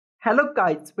Hello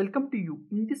guys, welcome to you.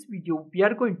 In this video, we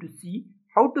are going to see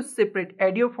how to separate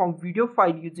audio from video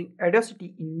file using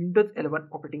Audacity in Windows 11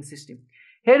 operating system.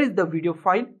 Here is the video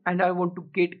file and I want to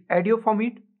get audio from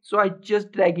it. So I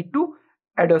just drag it to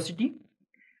Audacity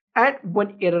and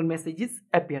one error message is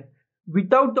appear.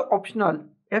 Without the optional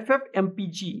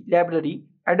FFmpeg library,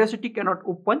 Audacity cannot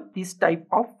open this type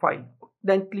of file.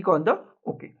 Then click on the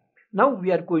OK. Now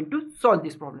we are going to solve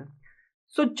this problem.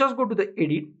 So just go to the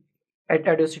edit at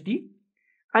Audacity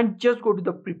and just go to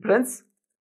the preferences.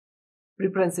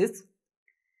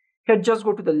 Here just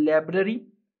go to the library.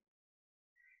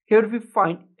 Here we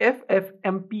find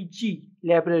FFmpeg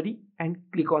library and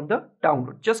click on the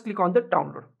download. Just click on the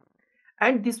download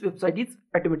and this website is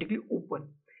automatically open.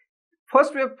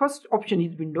 First option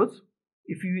is Windows.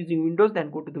 If you're using Windows,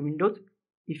 then go to the Windows.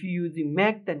 If you're using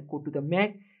Mac, then go to the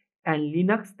Mac, and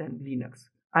Linux, then Linux.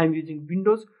 I am using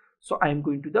Windows, so I am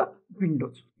going to the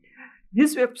Windows.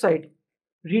 This website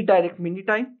redirect many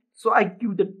times, so I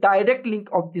give the direct link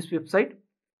of this website.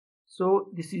 So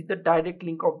this is the direct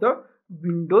link of the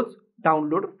Windows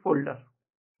download folder.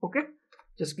 Okay,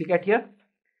 just click at here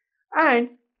and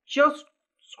just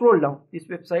scroll down this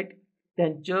website,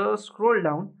 then just scroll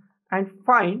down and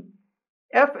find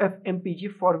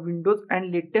FFmpeg for Windows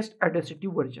and latest Audacity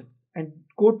version and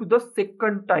go to the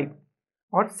second type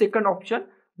or second option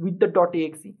with the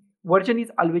 .exe. Version is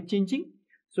always changing,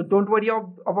 so don't worry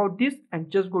about this and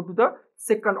just go to the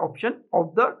second option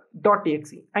of the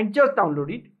 .exe and just download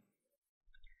it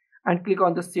and click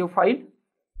on the save file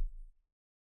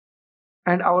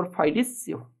and our file is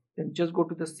saved. Then just go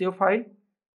to the save file,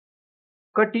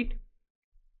 cut it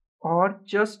or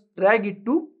just drag it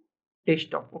to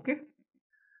desktop. Okay,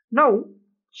 now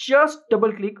just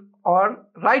double click or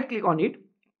right click on it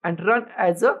and run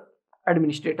as a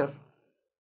administrator.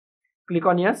 Click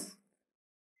on yes,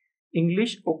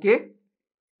 English, okay,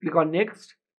 click on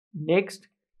next.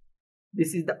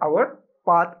 This is our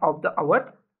path of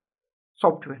our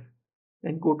software.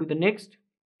 Then go to the next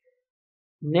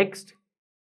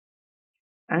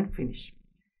and finish.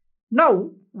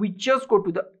 Now we just go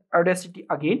to the Audacity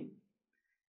again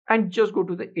and just go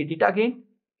to the edit again,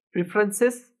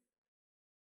 preferences,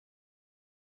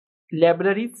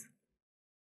 libraries.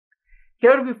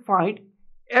 Here we find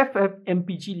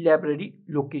FFmpeg library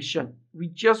location. We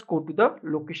just go to the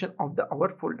location of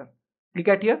our folder. Click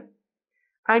at here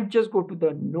and just go to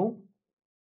the no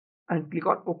and click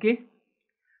on OK.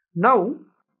 Now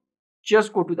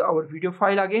just go to our video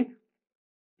file again,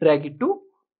 drag it to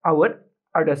our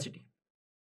Audacity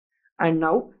and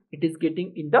now it is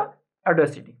getting in the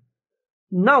Audacity.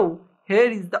 Now here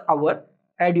is our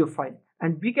audio file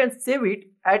and we can save it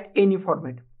at any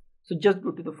format. So just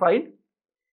go to the file,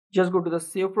 just go to the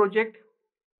save project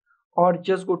or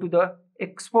just go to the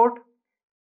export.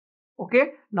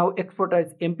 Okay, now export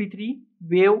as mp3,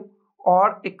 wave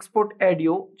or export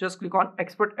audio. Just click on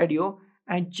export audio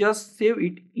and just save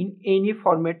it in any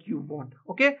format you want.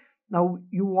 Okay, now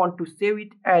you want to save it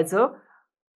as a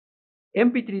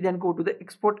mp3, then go to the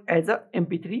export as a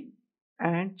mp3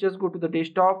 and just go to the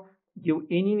desktop, give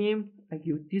any name, I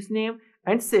give this name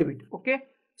and save it. Okay,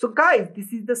 so guys,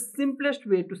 this is the simplest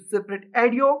way to separate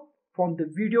audio from the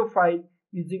video file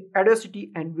using Audacity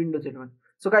and Windows 11.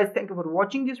 So guys, thank you for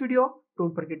watching this video.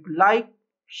 Don't forget to like,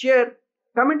 share,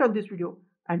 comment on this video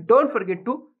and don't forget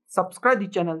to subscribe the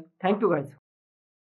channel. Thank you guys.